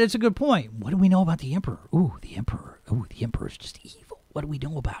 But it's a good point. What do we know about the Emperor? Ooh, the Emperor. Ooh, the Emperor's just evil. What do we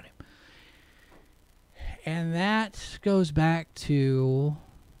know about him? And that goes back to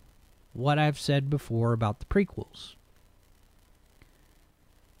what I've said before about the prequels.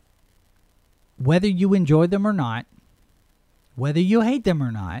 Whether you enjoy them or not, whether you hate them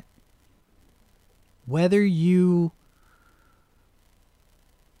or not, whether you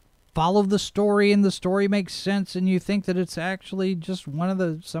follow the story and the story makes sense and you think that it's actually just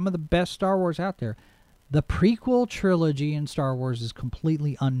some of the best Star Wars out there, the prequel trilogy in Star Wars is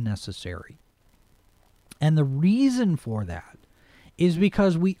completely unnecessary. And the reason for that is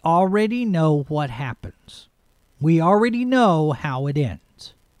because we already know what happens. We already know how it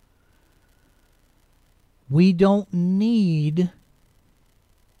ends. We don't need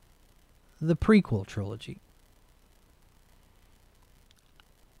the prequel trilogy.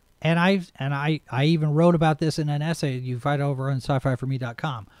 And I even wrote about this in an essay you find over on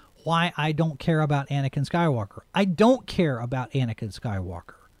sci-fi4me.com. Why I don't care about Anakin Skywalker. I don't care about Anakin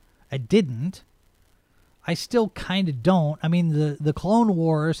Skywalker. I didn't. I still kind of don't. I mean, the Clone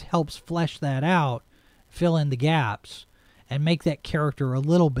Wars helps flesh that out, fill in the gaps, and make that character a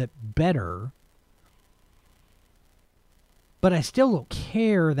little bit better. But I still don't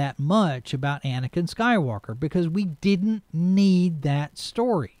care that much about Anakin Skywalker because we didn't need that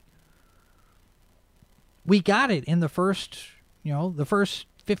story. We got it in the first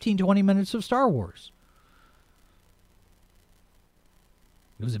 15, 20 minutes of Star Wars.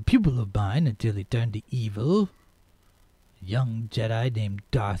 He was a pupil of mine until he turned to evil. A young Jedi named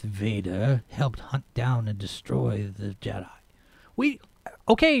Darth Vader helped hunt down and destroy the Jedi.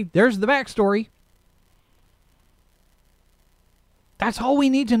 Okay, there's the backstory. That's all we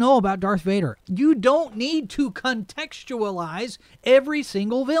need to know about Darth Vader. You don't need to contextualize every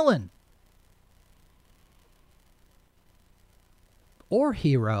single villain. Or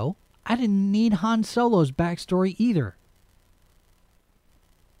hero. I didn't need Han Solo's backstory either.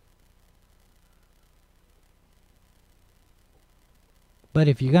 But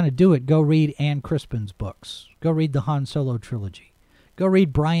if you're going to do it, go read Ann Crispin's books. Go read the Han Solo trilogy. Go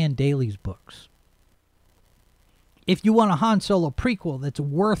read Brian Daley's books. If you want a Han Solo prequel that's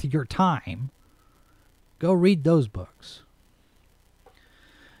worth your time, go read those books.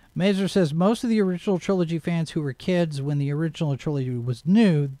 Mazer says, most of the original trilogy fans who were kids when the original trilogy was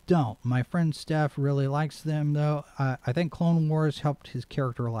new don't. My friend Steph really likes them, though. I think Clone Wars helped his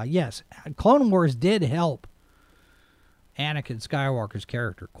character a lot. Yes, Clone Wars did help Anakin Skywalker's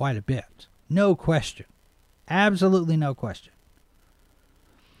character quite a bit. No question. Absolutely no question.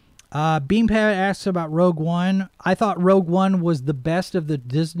 Beampad asks about Rogue One. I thought Rogue One was the best of the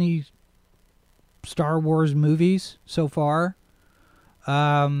Disney Star Wars movies so far.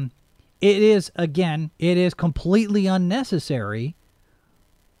 It is completely unnecessary,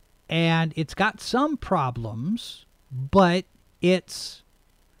 and it's got some problems, but it's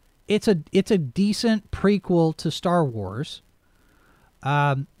a decent prequel to Star Wars.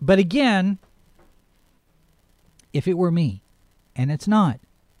 But again, if it were me, and it's not,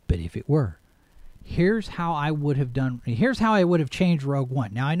 but if it were, here's how I would have changed Rogue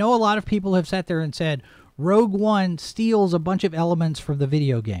One. Now, I know a lot of people have sat there and said Rogue One steals a bunch of elements from the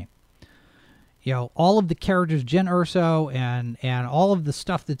video game. You know, all of the characters, Jyn Erso and all of the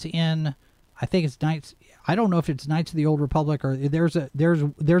stuff that's in, I think it's Knights. I don't know if it's Knights of the Old Republic or there's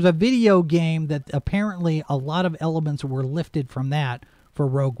a video game that apparently a lot of elements were lifted from that for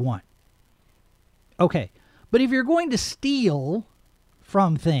Rogue One. Okay, but if you're going to steal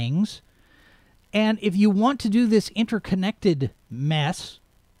from things, and if you want to do this interconnected mess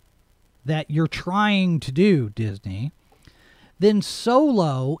that you're trying to do, Disney, then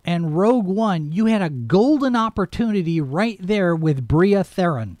Solo and Rogue One, you had a golden opportunity right there with Bria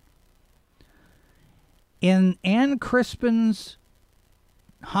Theron. In Ann Crispin's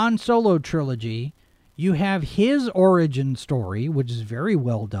Han Solo trilogy, you have his origin story, which is very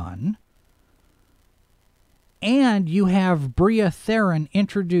well done. And you have Bria Theron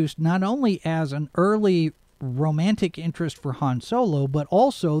introduced not only as an early romantic interest for Han Solo, but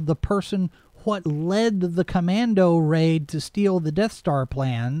also the person what led the commando raid to steal the Death Star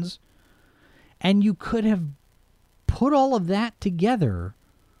plans. And you could have put all of that together,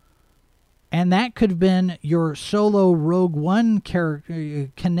 and that could have been your Solo Rogue One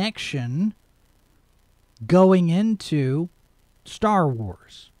connection going into Star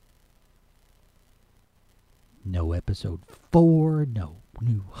Wars. No Episode 4, no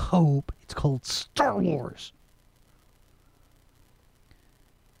New Hope. It's called Star Wars.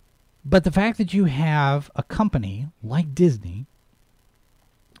 But the fact that you have a company like Disney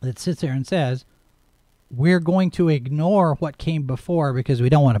that sits there and says, we're going to ignore what came before because we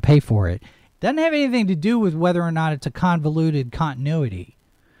don't want to pay for it, doesn't have anything to do with whether or not it's a convoluted continuity.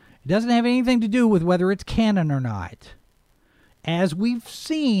 It doesn't have anything to do with whether it's canon or not. As we've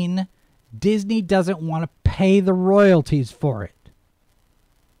seen, Disney doesn't want to pay the royalties for it.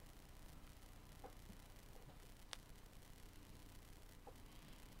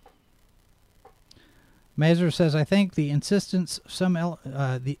 Mazer says, I think the insistence, some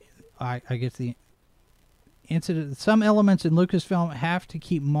elements in Lucasfilm have to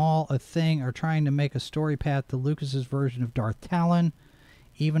keep Maul a thing or trying to make a story path to Lucas's version of Darth Talon.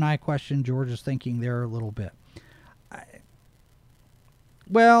 Even I question George's thinking there a little bit.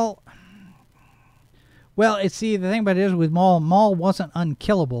 Well, the thing about it is with Maul wasn't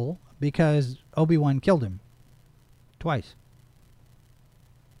unkillable because Obi-Wan killed him twice.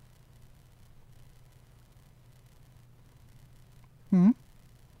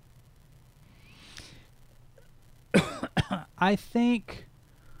 I think,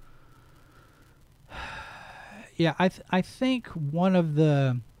 I think one of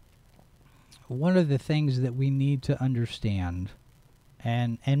the things that we need to understand,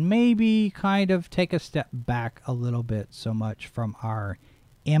 and maybe kind of take a step back a little bit so much from our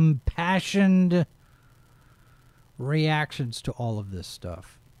impassioned reactions to all of this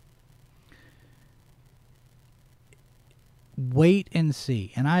stuff. Wait and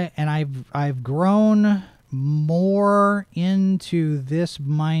see. And I've grown more into this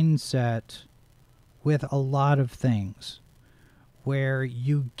mindset with a lot of things where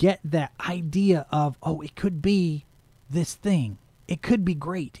you get that idea of, oh, it could be this thing. It could be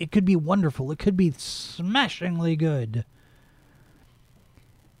great. It could be wonderful. It could be smashingly good.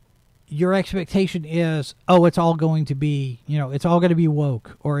 Your expectation is, oh, it's all going to be, it's all going to be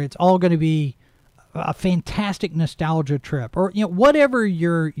woke, or it's all going to be a fantastic nostalgia trip, or whatever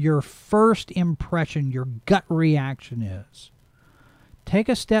your first impression, your gut reaction is. Take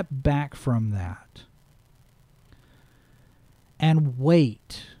a step back from that and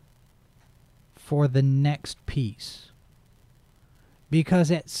wait for the next piece.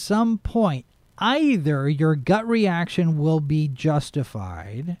 Because at some point, either your gut reaction will be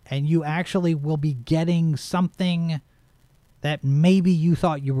justified and you actually will be getting something that maybe you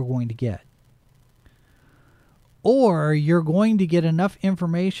thought you were going to get, or you're going to get enough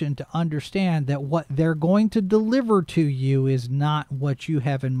information to understand that what they're going to deliver to you is not what you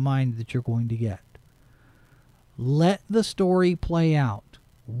have in mind that you're going to get. Let the story play out.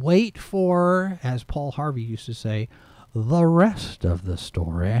 Wait for, as Paul Harvey used to say, the rest of the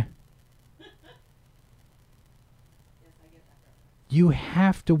story. You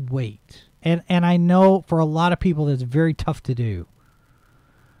have to wait. And I know for a lot of people that's very tough to do.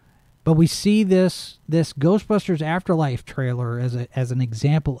 But we see this Ghostbusters Afterlife trailer as an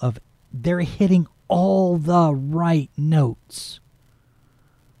example of they're hitting all the right notes.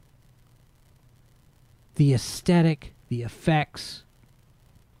 The aesthetic, the effects,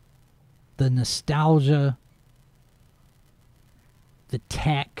 the nostalgia, the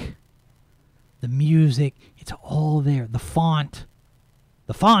tech, the music, it's all there. The font's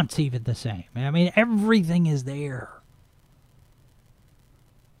even the same. I mean, everything is there.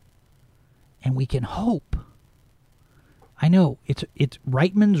 And we can hope. I know, it's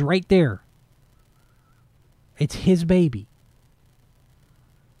Reitman's right there. It's his baby.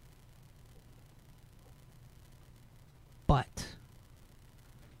 But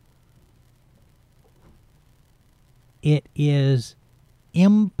it is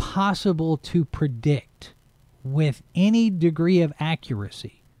impossible to predict with any degree of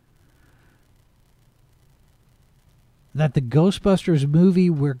accuracy that the Ghostbusters movie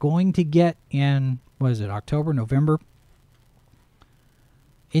we're going to get in, October, November?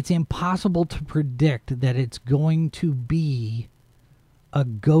 It's impossible to predict that it's going to be a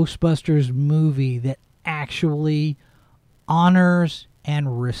Ghostbusters movie that actually honors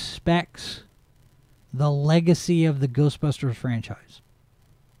and respects the legacy of the Ghostbusters franchise.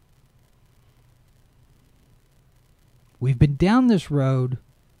 We've been down this road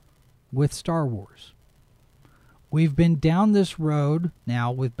with Star Wars. We've been down this road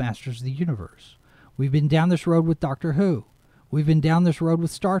now with Masters of the Universe. We've been down this road with Doctor Who. We've been down this road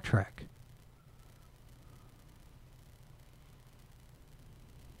with Star Trek.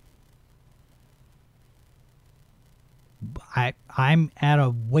 I'm at a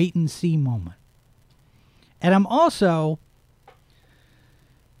wait-and-see moment. And I'm also...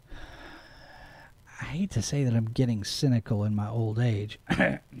 I hate to say that I'm getting cynical in my old age.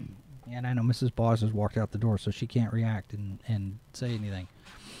 And I know Mrs. Boss has walked out the door, so she can't react and say anything.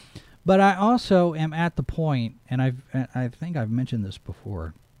 But I also am at the point, and I think I've mentioned this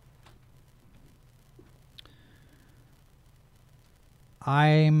before.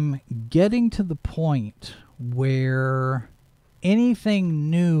 I'm getting to the point where anything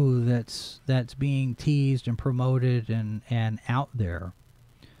new that's being teased and promoted and out there,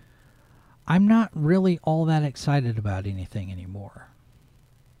 I'm not really all that excited about anything anymore.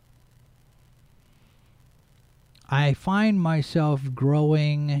 I find myself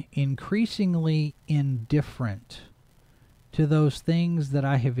growing increasingly indifferent to those things that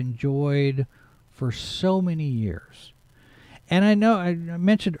I have enjoyed for so many years. And I know I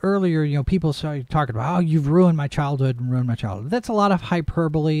mentioned earlier, people started talking about, oh, you've ruined my childhood and ruined my childhood. That's a lot of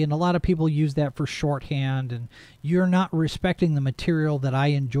hyperbole, and a lot of people use that for shorthand, and you're not respecting the material that I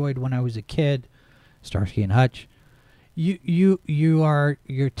enjoyed when I was a kid, Starsky and Hutch. You're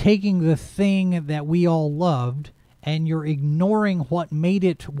taking the thing that we all loved, and you're ignoring what made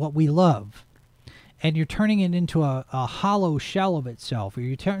it what we love. And you're turning it into a hollow shell of itself, or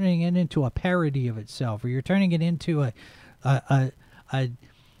you're turning it into a parody of itself, or you're turning it into a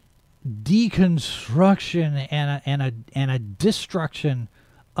deconstruction and a destruction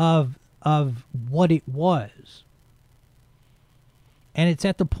of what it was. And it's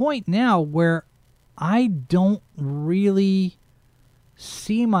at the point now where I don't really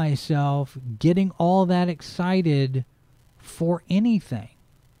see myself getting all that excited for anything.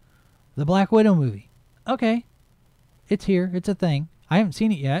 The Black Widow movie. Okay. It's here. It's a thing. I haven't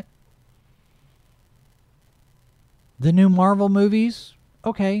seen it yet. The new Marvel movies.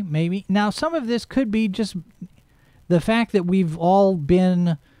 Okay, maybe. Now, some of this could be just the fact that we've all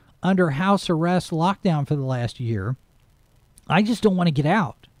been under house arrest lockdown for the last year. I just don't want to get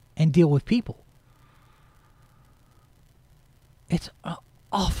out and deal with people. It's an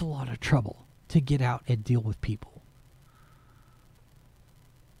awful lot of trouble to get out and deal with people.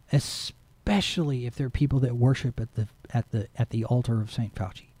 Especially if they're people that worship at the altar of St.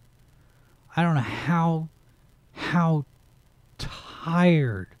 Fauci. I don't know how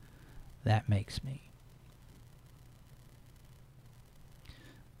tired that makes me.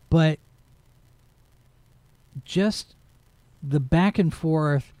 But just the back and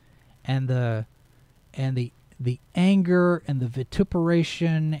forth and the anger and the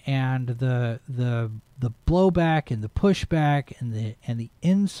vituperation and the blowback and the pushback and the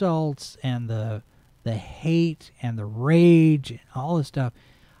insults and the hate and the rage and all this stuff,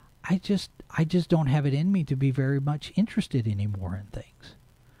 I just don't have it in me to be very much interested anymore in things.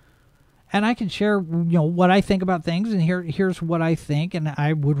 And I can share, what I think about things, and here's what I think, and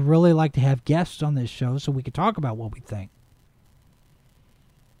I would really like to have guests on this show so we could talk about what we think.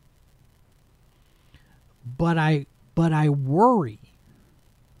 But I worry.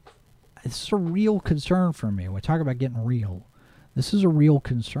 This is a real concern for me. We talk about getting real. This is a real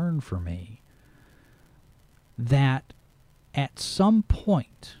concern for me that at some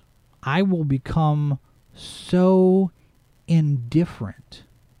point I will become so indifferent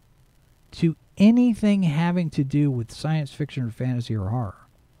to anything having to do with science fiction or fantasy or horror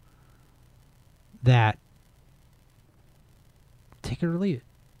that take it or leave it.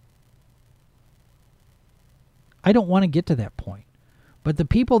 I don't want to get to that point. But the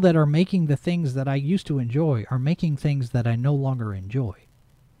people that are making the things that I used to enjoy are making things that I no longer enjoy.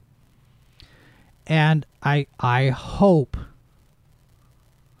 And I hope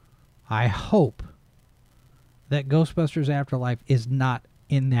that Ghostbusters Afterlife is not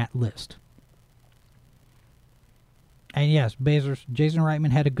in that list. And yes, Jason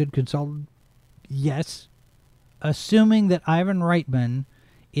Reitman had a good consultant. Yes. Assuming that Ivan Reitman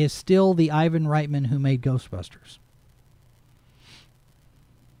is still the Ivan Reitman who made Ghostbusters.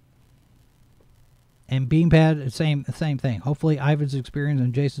 And Beanpad, same thing. Hopefully Ivan's experience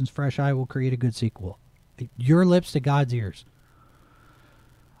and Jason's fresh eye will create a good sequel. Your lips to God's ears.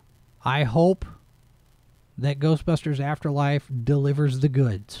 I hope that Ghostbusters Afterlife delivers the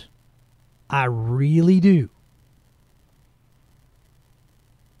goods. I really do.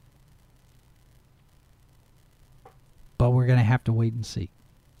 But we're going to have to wait and see.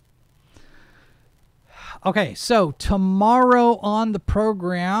 Okay, so tomorrow on the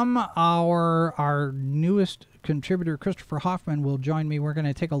program, our newest contributor, Christopher Hoffman, will join me. We're going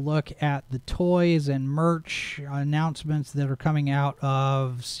to take a look at the toys and merch announcements that are coming out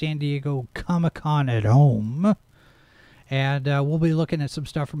of San Diego Comic-Con at Home. And we'll be looking at some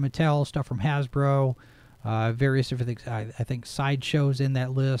stuff from Mattel, stuff from Hasbro, various different things. I think Sideshow's in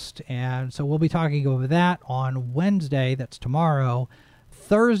that list. And so we'll be talking over that on Wednesday. That's tomorrow.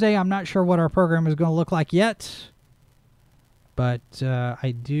 Thursday, I'm not sure what our program is going to look like yet, but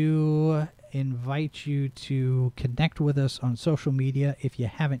I do invite you to connect with us on social media if you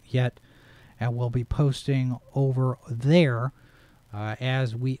haven't yet, and we'll be posting over there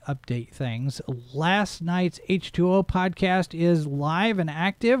as we update things. Last night's H2O podcast is live and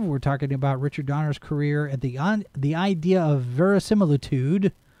active. We're talking about Richard Donner's career and the idea of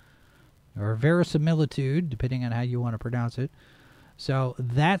verisimilitude, or verisimilitude, depending on how you want to pronounce it. So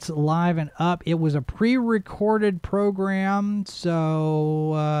that's live and up. It was a pre-recorded program,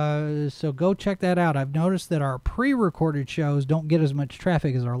 so go check that out. I've noticed that our pre-recorded shows don't get as much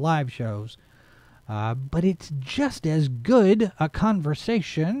traffic as our live shows, but it's just as good a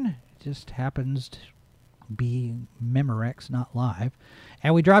conversation. It just happens to be Memorex, not live.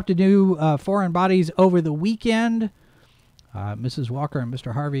 And we dropped a new Foreign Bodies over the weekend. Mrs. Walker and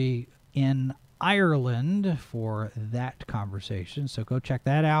Mr. Harvey in Ireland for that conversation, so go check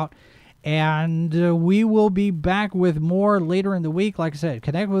that out. And we will be back with more later in the week. Like I said,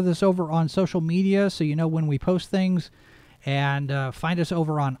 connect with us over on social media so you know when we post things, and find us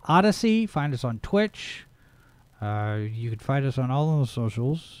over on Odyssey, find us on Twitch. You can find us on all those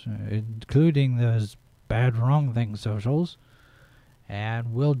socials, including those Bad Wrong Thing socials.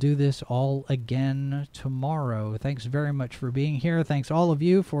 And we'll do this all again tomorrow. Thanks very much for being here. Thanks all of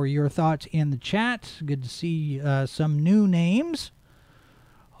you for your thoughts in the chat. Good to see some new names.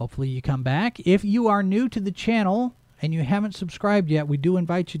 Hopefully you come back. If you are new to the channel and you haven't subscribed yet, we do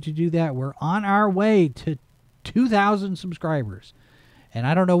invite you to do that. We're on our way to 2,000 subscribers. And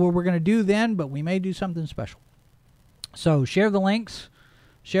I don't know what we're going to do then, but we may do something special. So share the links.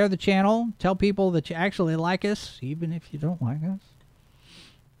 Share the channel. Tell people that you actually like us, even if you don't like us,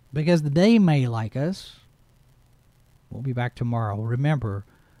 because they may like us. We'll be back tomorrow. Remember,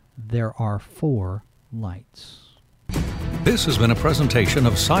 there are 4 lights. This has been a presentation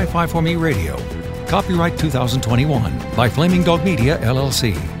of Sci-Fi for Me Radio. Copyright 2021 by Flaming Dog Media,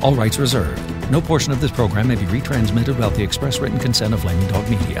 LLC. All rights reserved. No portion of this program may be retransmitted without the express written consent of Flaming Dog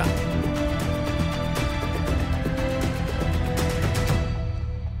Media.